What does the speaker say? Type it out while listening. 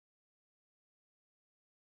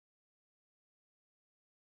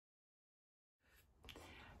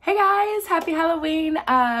Hey guys, happy Halloween.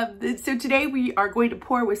 So today we are going to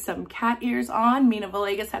pour with some cat ears on. Mina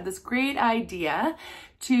Villegas had this great idea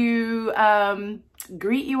to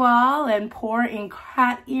greet you all and pour in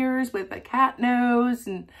cat ears with a cat nose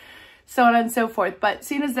and so on and so forth. But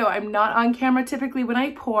seeing as though I'm not on camera typically when I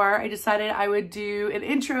pour, I decided I would do an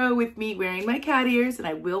intro with me wearing my cat ears, and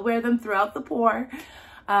I will wear them throughout the pour.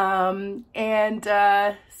 So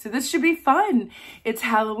this should be fun. It's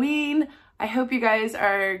Halloween. I hope you guys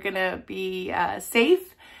are gonna be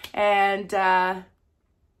safe and I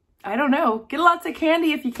don't know, get lots of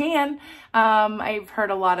candy if you can. I've heard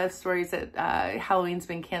a lot of stories that Halloween's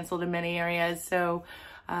been canceled in many areas, so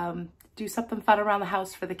do something fun around the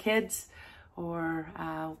house for the kids or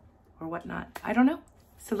whatnot. I don't know.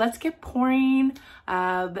 So let's get pouring.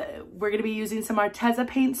 We're gonna be using some Arteza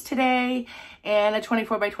paints today and a 20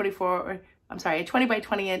 by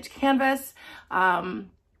 20 inch canvas.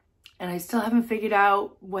 And I still haven't figured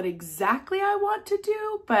out what exactly I want to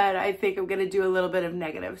do, but I think I'm gonna do a little bit of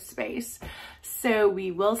negative space. So we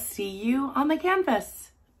will see you on the canvas.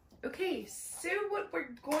 Okay, so what we're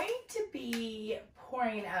going to be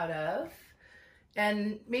pouring out of,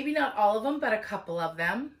 and maybe not all of them, but a couple of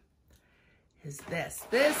them, is this.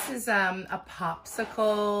 This is a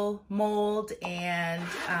popsicle mold, and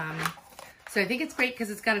so I think it's great because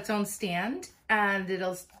it's got its own stand, and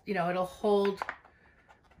it'll hold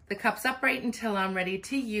the cups upright until I'm ready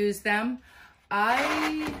to use them.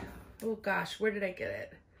 Oh gosh, where did I get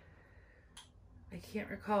it? I can't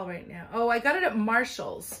recall right now. Oh, I got it at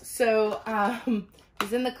Marshall's. So it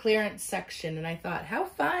was in the clearance section, and I thought how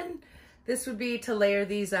fun this would be to layer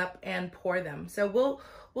these up and pour them. So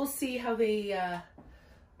we'll see how they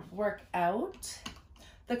work out.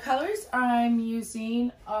 The colors I'm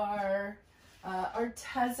using are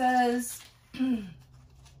Arteza's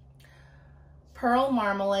Pearl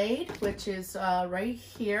Marmalade, which is right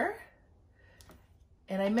here.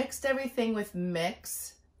 And I mixed everything with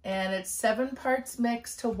mix, and it's 7 parts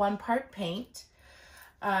mix to 1 part paint.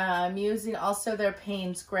 I'm using also their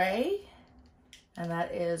Paynes Grey, and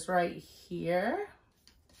that is right here.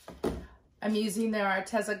 I'm using their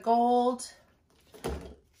Arteza Gold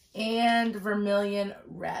and Vermilion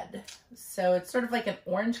Red. So it's sort of like an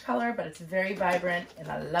orange color, but it's very vibrant, and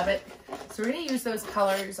I love it. So we're gonna use those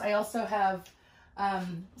colors. I also have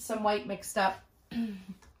some white mixed up,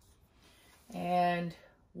 and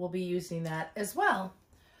we'll be using that as well.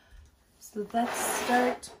 So let's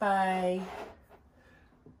start by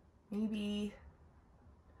maybe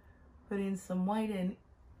putting some white in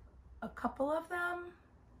a couple of them.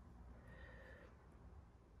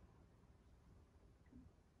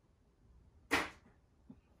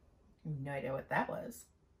 No idea what that was.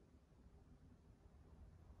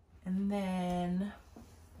 And then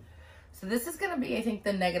so this is gonna be, I think,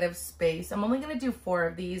 the negative space. I'm only gonna do 4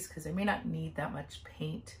 of these because I may not need that much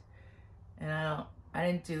paint. And I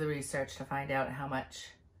didn't do the research to find out how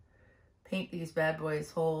much paint these bad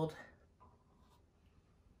boys hold.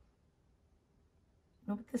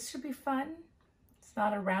 No, but this should be fun. It's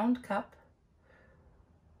not a round cup.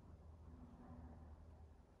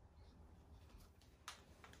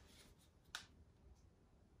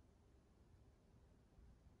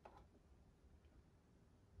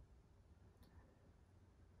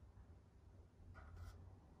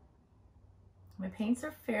 My paints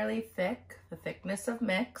are fairly thick, the thickness of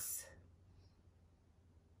mix.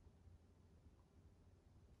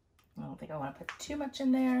 I don't think I want to put too much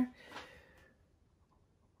in there.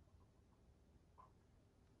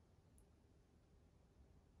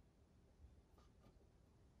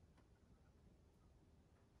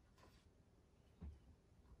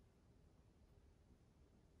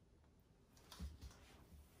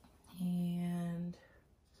 And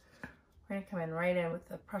we're going to come in right in with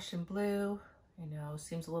the Prussian blue. I know,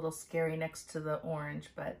 seems a little scary next to the orange,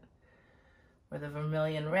 or the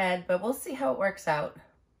vermilion red, but we'll see how it works out.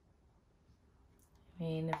 I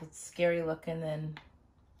mean, if it's scary looking, then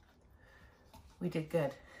we did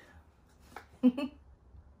good.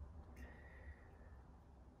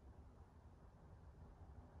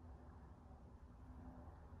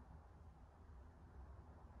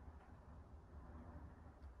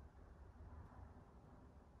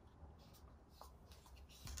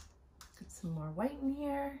 Get some more white in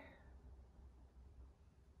here.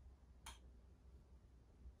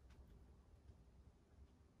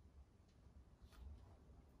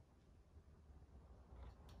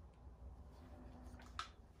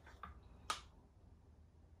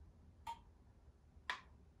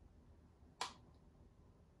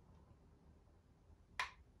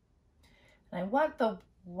 And I want the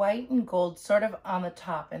white and gold sort of on the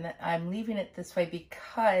top, and I'm leaving it this way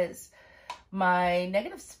because My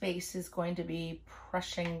negative space is going to be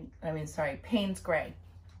Paynes Grey.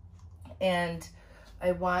 And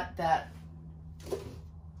I want that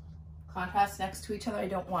contrast next to each other. I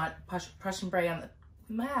don't want Prussian gray on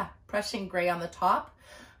the top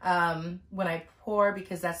when I pour,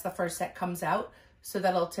 because that's the first that comes out. So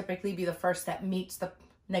that'll typically be the first that meets the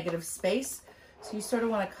negative space. So you sort of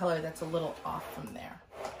want a color that's a little off from there.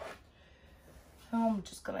 So I'm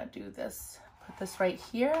just gonna do this, put this right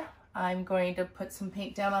here. I'm going to put some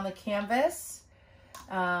paint down on the canvas.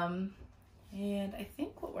 And I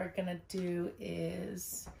think what we're gonna do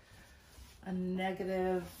is a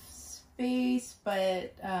negative space,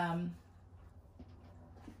 but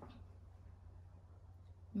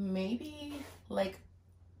maybe like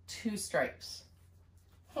 2 stripes.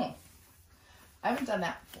 I haven't done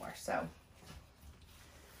that before, so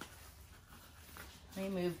let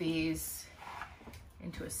me move these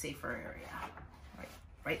into a safer area,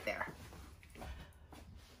 right there.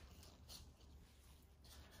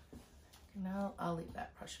 Now I'll leave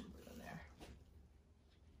that Prussian blue in there.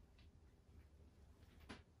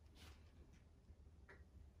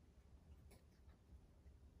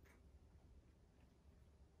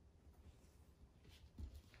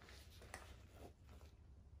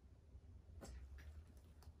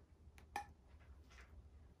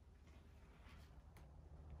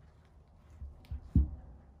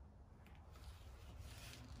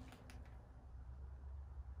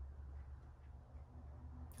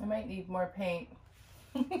 I might need more paint.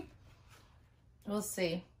 We'll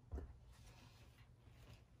see.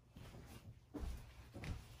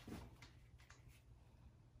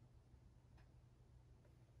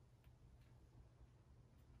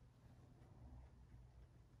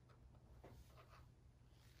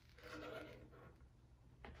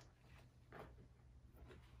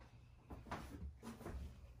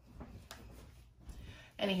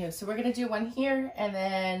 Anywho, so we're gonna do one here and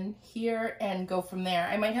then here and go from there.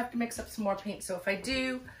 I might have to mix up some more paint, so if I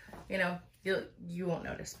do, you know, you won't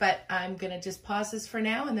notice. But I'm gonna just pause this for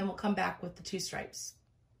now and then we'll come back with the 2 stripes.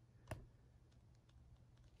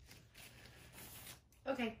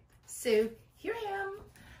 Okay, so here I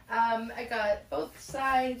am. I got both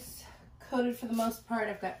sides coated for the most part.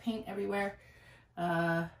 I've got paint everywhere.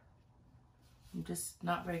 I'm just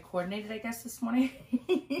not very coordinated, I guess, this morning.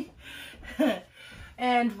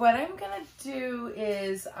 And what I'm gonna do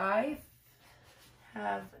is I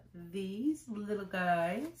have these little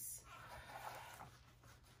guys,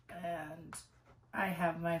 and I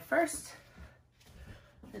have my first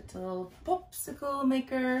little popsicle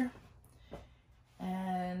maker,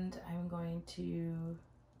 and I'm going to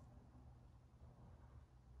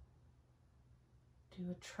do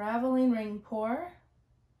a traveling ring pour.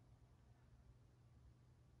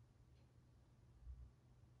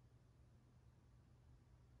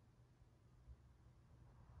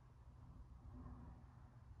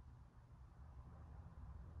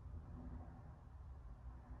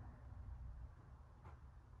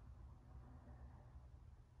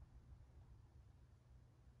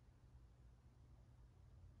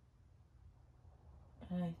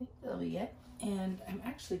 And I think that'll be it. And I'm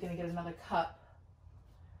actually gonna get another cup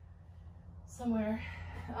somewhere.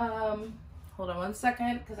 Hold on one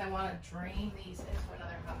second, because I want to drain these into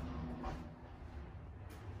another cup.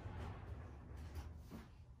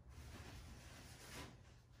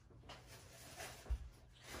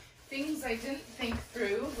 Things I didn't think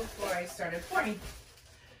through before I started pouring.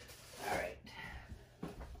 All right.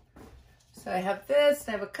 So I have this,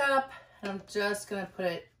 I have a cup, and I'm just gonna put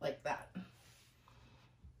it like that.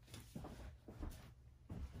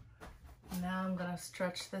 Now I'm gonna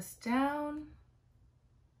stretch this down.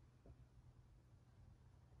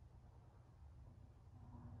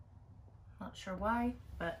 Not sure why,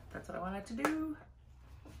 but that's what I wanted to do.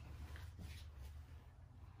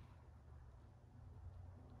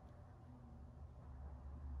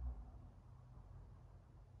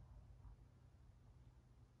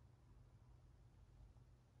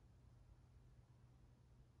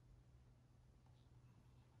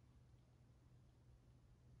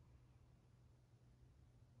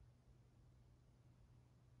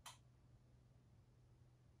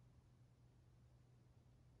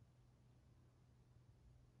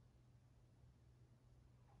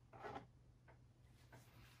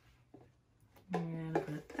 And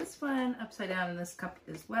put this one upside down in this cup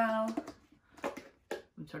as well.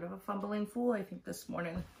 I'm sort of a fumbling fool, I think, this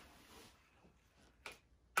morning.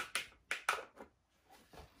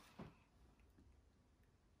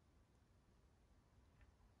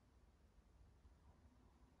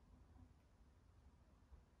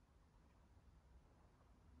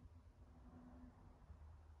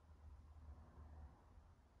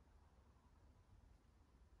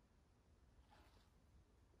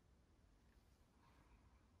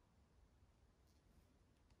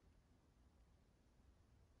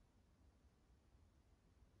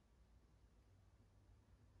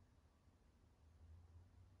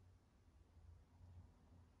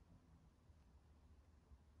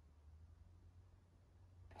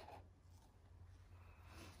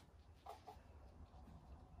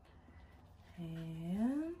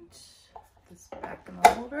 And this back in the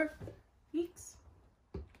holder. Weeks.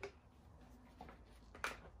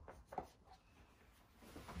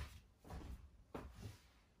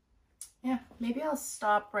 Yeah, maybe I'll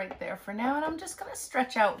stop right there for now, and I'm just gonna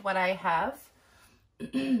stretch out what I have.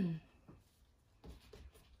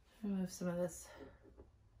 Move some of this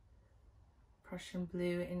Prussian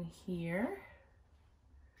blue in here.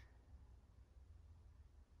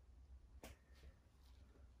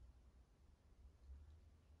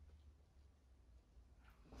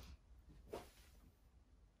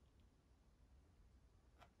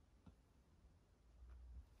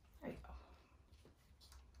 There you go.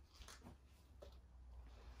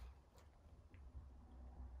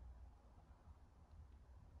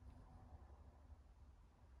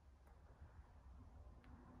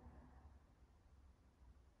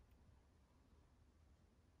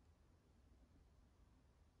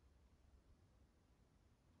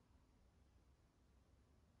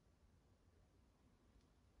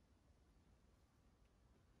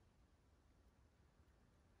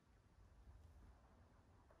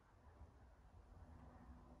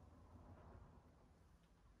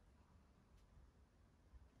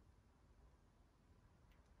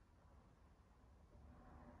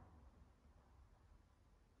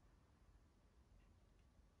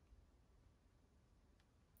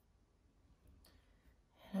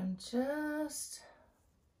 I'm just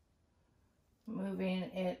moving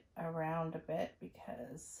it around a bit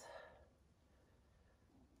because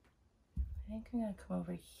I think I'm gonna come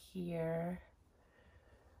over here.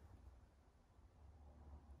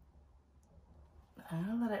 I'm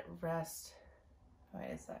gonna let it rest.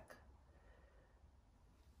 Wait a sec.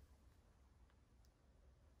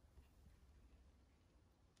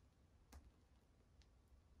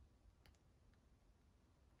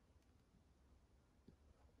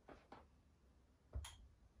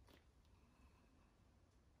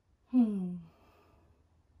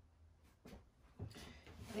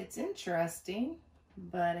 It's interesting,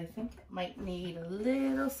 but I think it might need a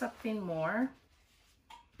little something more.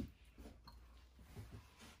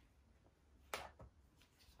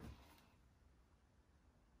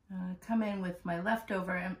 Come in with my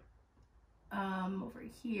leftover over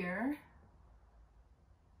here.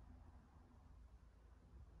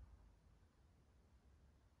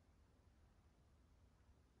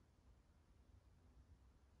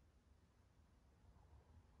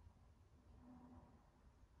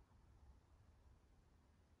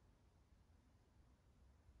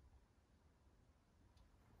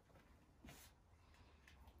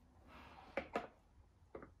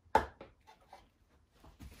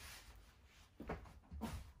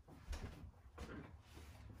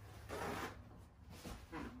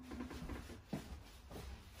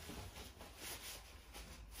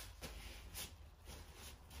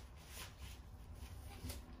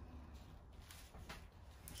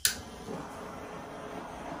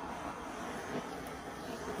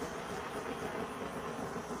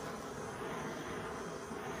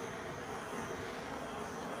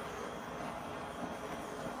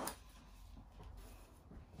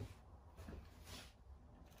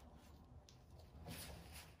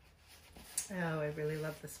 Oh, I really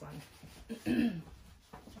love this one.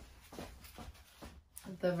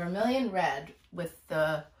 The Vermilion Red with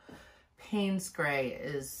the Paynes Grey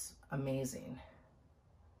is amazing.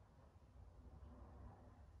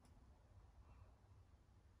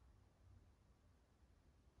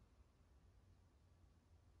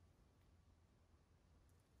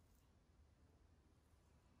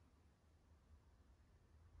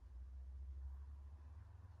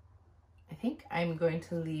 I think I'm going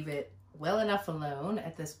to leave it well enough alone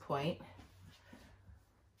at this point.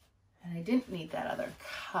 And I didn't need that other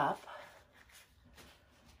cup.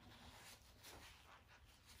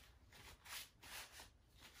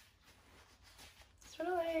 Sort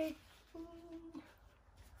of like,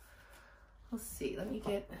 let's see, let me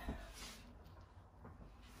touch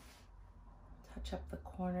up the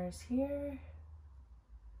corners here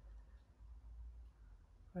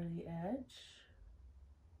for the edge.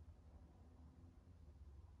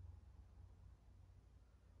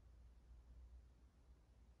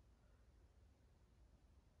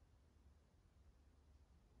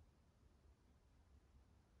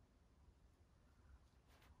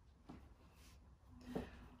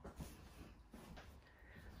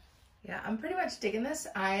 Yeah, I'm pretty much digging this.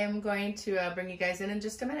 I am going to bring you guys in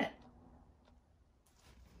just a minute.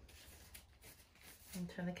 And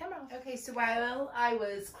turn the camera off. Okay, so while I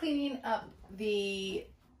was cleaning up the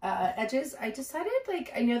edges, I decided,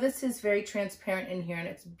 like, I know this is very transparent in here and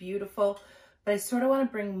it's beautiful, but I sort of want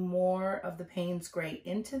to bring more of the Paynes Grey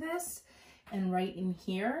into this and right in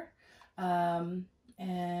here.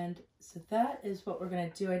 And so that is what we're going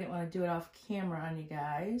to do. I didn't want to do it off camera on you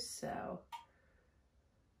guys, so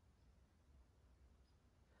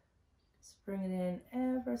just bring it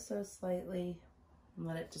in ever so slightly and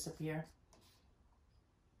let it disappear.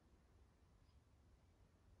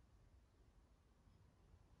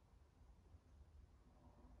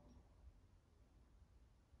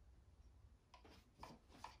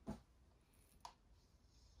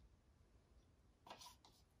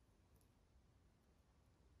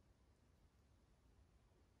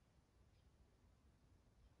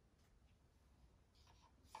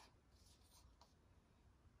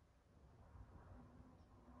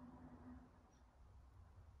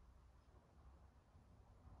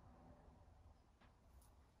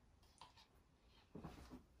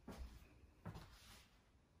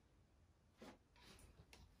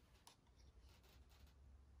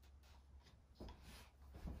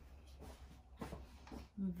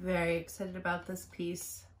 I'm very excited about this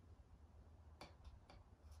piece.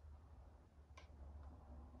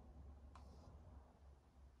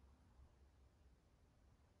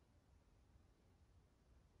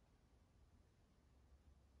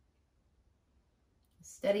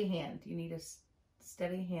 Steady hand. You need a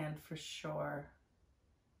steady hand for sure,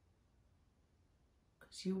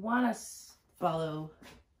 because you want to follow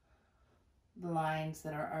the lines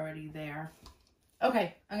that are already there.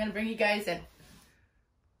 Okay, I'm going to bring you guys in.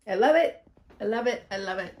 I love it. I love it. I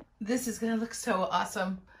love it. This is going to look so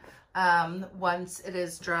awesome once it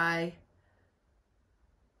is dry.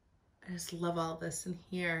 I just love all this in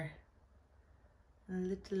here. And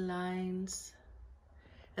little lines.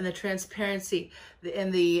 And the transparency in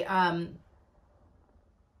the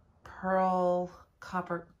pearl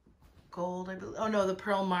copper gold, I believe. Oh no, the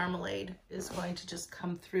pearl marmalade is going to just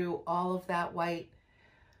come through all of that white.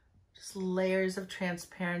 Just layers of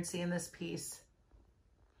transparency in this piece.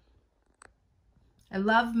 I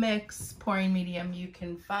love Mack's pouring medium. You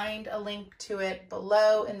can find a link to it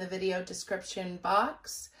below in the video description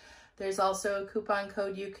box. There's also a coupon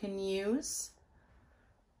code you can use.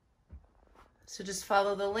 So just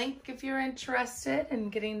follow the link if you're interested in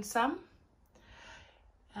getting some.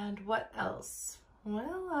 And what else?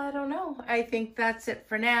 Well, I don't know. I think that's it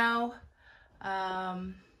for now.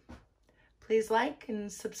 Please like and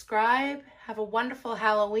subscribe. Have a wonderful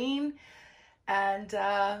Halloween. And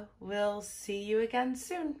we'll see you again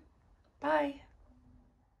soon. Bye.